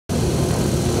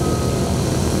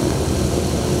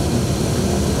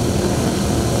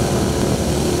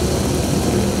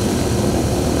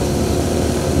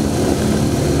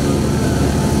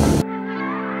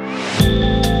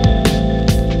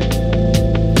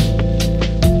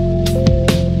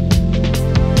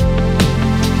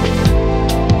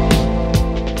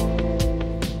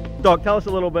Doc, tell us a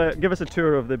little bit, give us a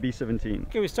tour of the B-17.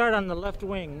 Okay, we start on the left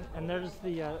wing, and there's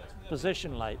the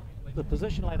position light. The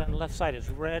position light on the left side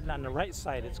is red, and on the right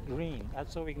side it's green.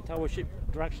 That's so we can tell which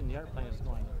direction the airplane is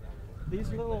going. These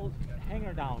little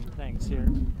hanger down things here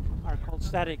are called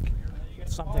static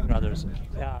something or others.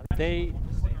 They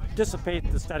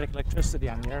dissipate the static electricity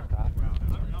on the aircraft.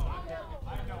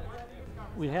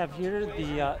 We have here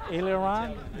the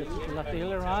aileron, the left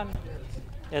aileron,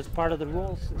 as part of the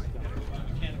roll system.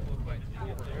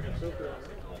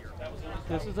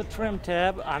 This is a trim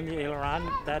tab on the aileron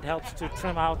that helps to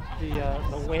trim out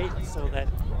the weight so that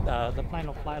the plane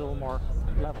will fly a little more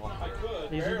level.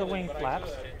 These are the wing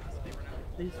flaps.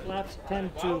 These flaps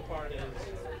tend to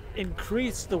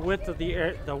increase the width of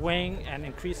the wing and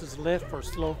increases lift for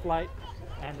slow flight,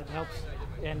 and it helps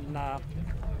in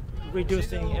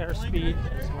reducing airspeed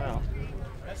as well.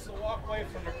 That's the walkway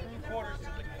from the crew quarters to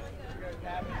the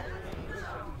cabin.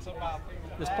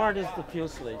 This part is the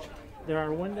fuselage. There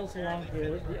are windows along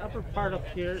here. The upper part up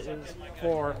here is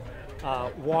for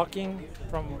walking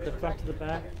from the front to the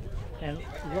back, and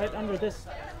right under this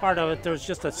part of it there's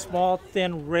just a small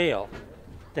thin rail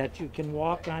that you can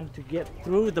walk on to get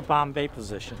through the bomb bay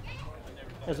position.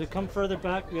 As we come further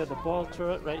back, we have the ball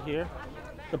turret right here.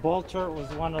 The ball turret was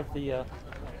one of the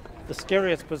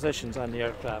scariest positions on the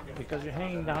aircraft because you're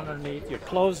hanging down underneath, you're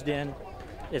closed in,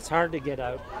 it's hard to get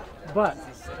out. But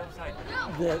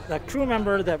the crew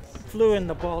member that flew in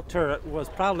the ball turret was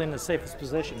probably in the safest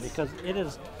position because it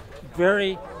is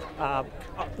very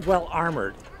well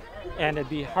armored, and it'd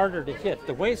be harder to hit.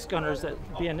 The waist gunners that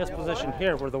be in this position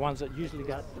here were the ones that usually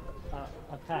got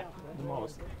attacked the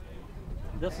most.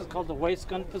 This is called the waist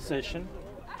gun position.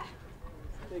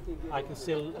 I can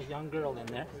see a young girl in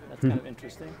there. That's kind of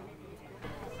interesting.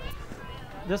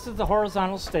 This is the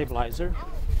horizontal stabilizer.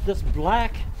 This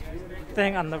black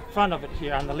thing on the front of it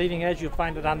here, on the leading edge, you'll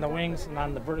find it on the wings and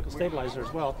on the vertical stabilizer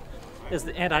as well, is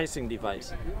the anti-icing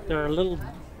device. There are little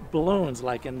balloons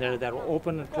like in there that will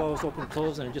open and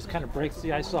close, and it just kind of breaks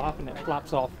the ice off and it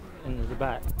flops off into the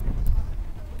back.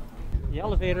 The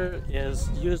elevator is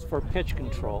used for pitch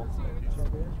control.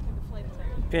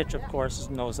 Pitch, of course, is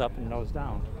nose up and nose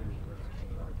down.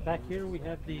 Back here we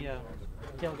have the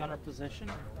tail gunner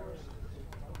position.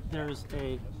 There's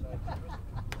a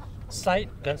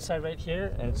gun sight right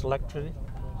here, and it's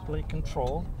electrically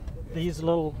controlled. These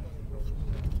little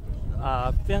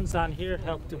fins on here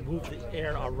help to move the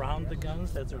air around the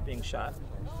guns as they're being shot.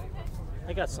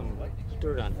 I got some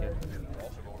dirt on here.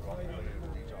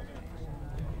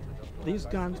 These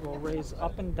guns will raise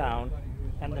up and down,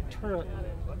 and the turret,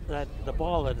 the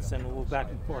ball that it's in, will move back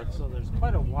and forth. So there's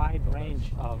quite a wide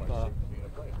range of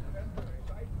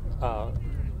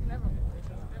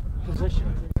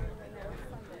positions.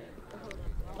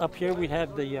 Up here we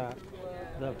have the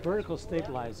vertical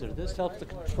stabilizer. This helps to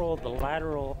control the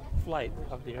lateral flight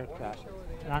of the aircraft.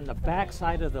 And on the back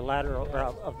side of the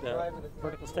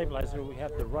vertical stabilizer, we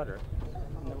have the rudder.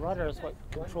 And the rudder is what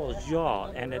controls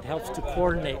yaw, and it helps to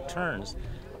coordinate turns.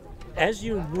 As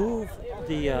you move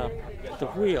the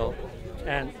wheel,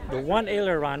 and the one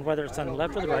aileron, whether it's on the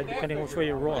left or the right, depending on which way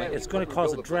you're rolling, it's going to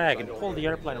cause a drag and pull the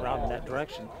airplane around in that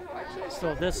direction.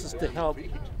 So this is to help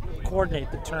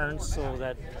coordinate the turns so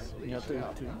that,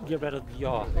 to get rid of the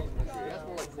yaw.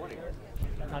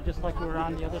 Now, just like we were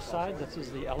on the other side, this is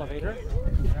the elevator.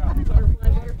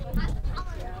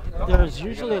 There's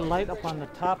usually a light up on the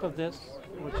top of this,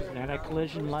 which is an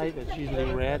anti-collision light. It's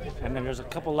usually red, and then there's a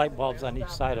couple light bulbs on each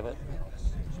side of it.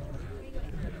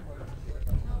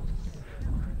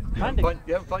 You having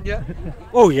fun yet?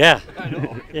 Oh yeah,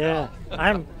 yeah.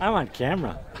 I'm on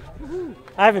camera.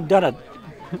 I haven't been on.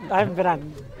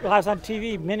 Well, I was on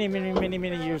TV many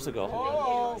years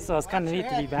ago, so it's kind of neat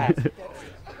to be back.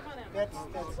 That's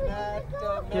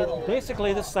not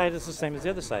Basically, this side is the same as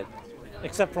the other side,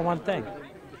 except for one thing.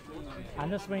 On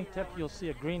this wingtip, you'll see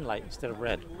a green light instead of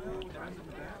red.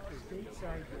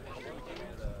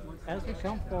 As we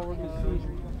come forward, you see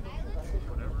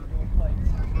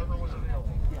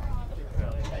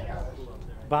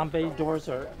bomb bay doors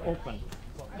are open,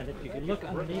 and if you can look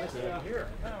underneath here,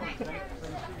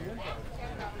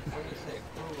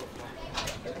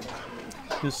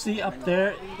 you'll see up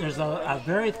there's a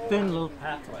very thin little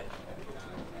pathway,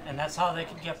 and that's how they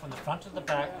could get from the front to the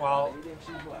back while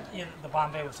either the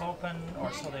bomb bay was open,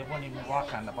 or so they wouldn't even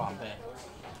walk on the bomb bay.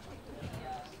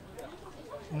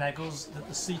 And that goes,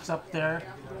 the seats up there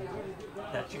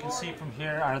that you can see from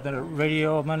here are the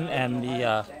radioman and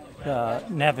the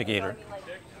navigator.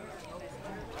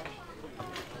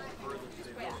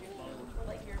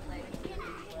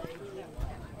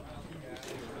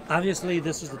 Obviously,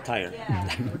 this is the tire.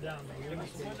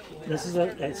 This is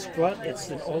a strut. It's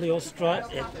an oleo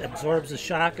strut. It absorbs the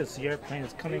shock as the airplane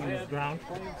is coming into the ground.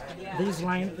 This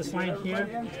line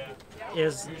here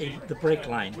is the brake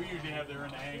line.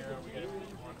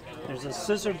 There's a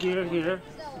scissor gear here,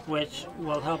 which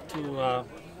will help to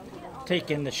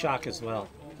take in the shock as well.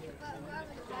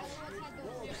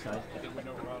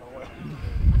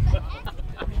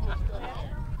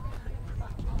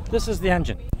 This is the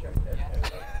engine.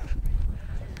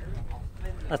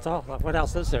 That's all. What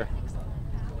else is there?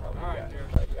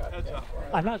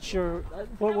 I'm not sure.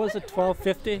 What was it?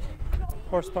 1250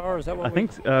 horsepower? Is that what I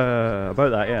think about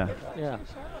that, yeah. Yeah.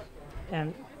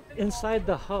 And inside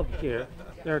the hub here,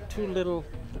 there are two little,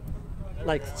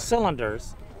 like,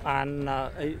 cylinders on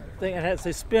a thing, and as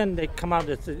they spin, they come out.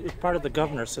 It's part of the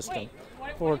governor system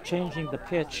for changing the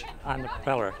pitch on the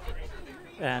propeller.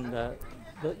 And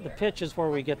the pitch is where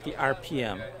we get the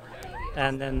RPM,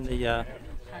 and then the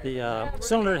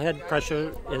cylinder head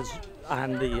pressure is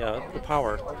on the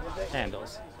power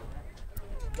handles.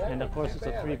 And of course, it's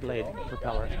a 3-blade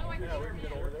propeller.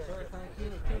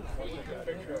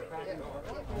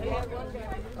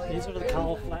 These are the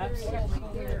cowl flaps.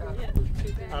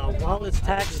 While it's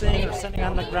taxiing or sitting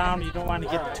on the ground, you don't want to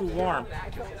get too warm.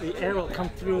 The air will come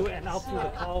through and out through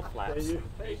the cowl flaps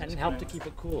and help to keep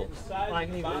it cool. Well, I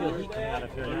can even feel heat coming out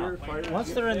of here now.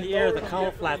 Once they're in the air, the cowl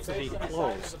flaps will be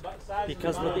closed,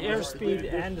 because with the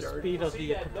airspeed and the speed of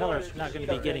the propellers, you're not going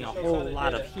to be getting a whole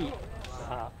lot of heat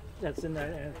that's in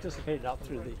there and it's dissipated out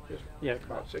through the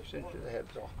aircraft. 6 inches ahead,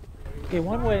 so. Okay,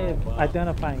 one way of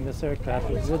identifying this aircraft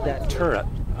is with that turret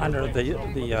under the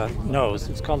nose.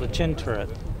 It's called a chin turret.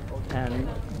 And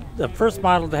the first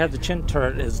model to have the chin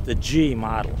turret is the G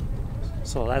model.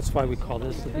 So that's why we call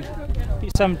this the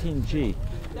B-17G.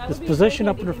 This position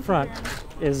up in the front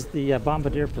is the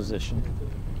bombardier position.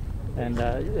 And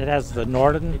it has the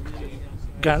Norden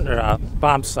gun or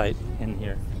bomb sight in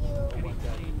here.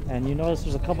 And you notice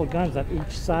there's a couple guns on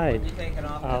each side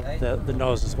of the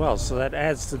nose as well. So that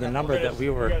adds to the number that we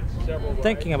were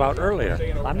thinking about earlier.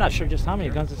 I'm not sure just how many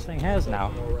guns this thing has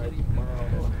now.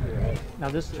 Now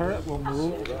this turret will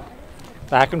move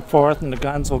back and forth and the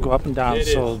guns will go up and down.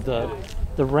 So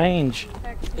the range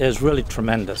is really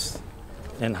tremendous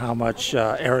in how much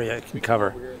area it can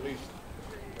cover.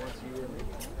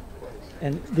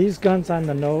 And these guns on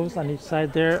the nose on each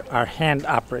side there are hand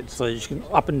operated, so you can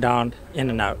up and down,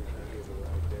 in and out.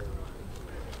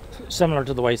 Similar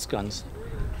to the waist guns.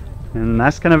 And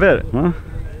that's kind of it, huh?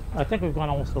 I think we've gone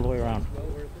almost all the way around.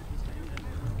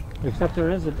 Except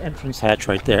there is an entrance hatch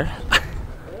right there.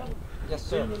 Yes,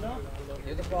 sir.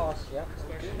 You're the boss, yeah.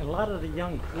 And a lot of the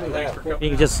young crew,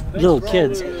 being just little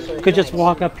kids, could just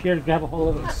walk up here, grab a hold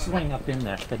of it, and swing up in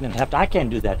there. They didn't have to. I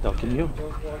can't do that though, can you?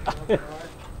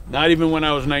 Not even when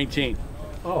I was 19.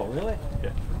 Oh, really?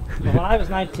 Yeah. Well, when I was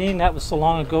 19, that was so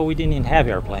long ago we didn't even have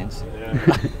airplanes.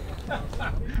 Yeah.